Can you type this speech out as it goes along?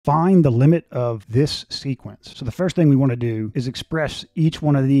Find the limit of this sequence. So the first thing we want to do is express each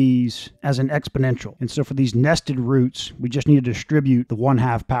one of these as an exponential. And so for these nested roots, we just need to distribute the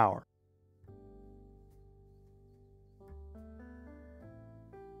 1/2 power.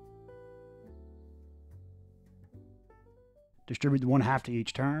 Distribute the 1/2 to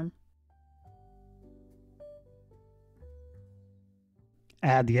each term.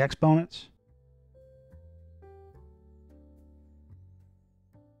 Add the exponents.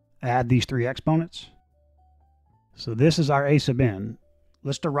 Add these 3 exponents. So this is our a sub n.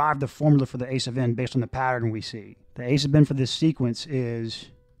 Let's derive the formula for the a sub n based on the pattern we see. The a sub n for this sequence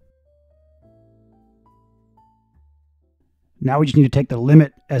is... Now we just need to take the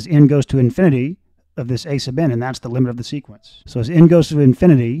limit as n goes to infinity of this a sub n, and that's the limit of the sequence. So as n goes to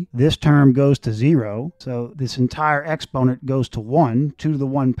infinity, this term goes to 0. So this entire exponent goes to 1. 2 to the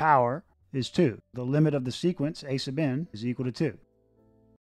 1 power is 2. The limit of the sequence, a sub n, is equal to 2.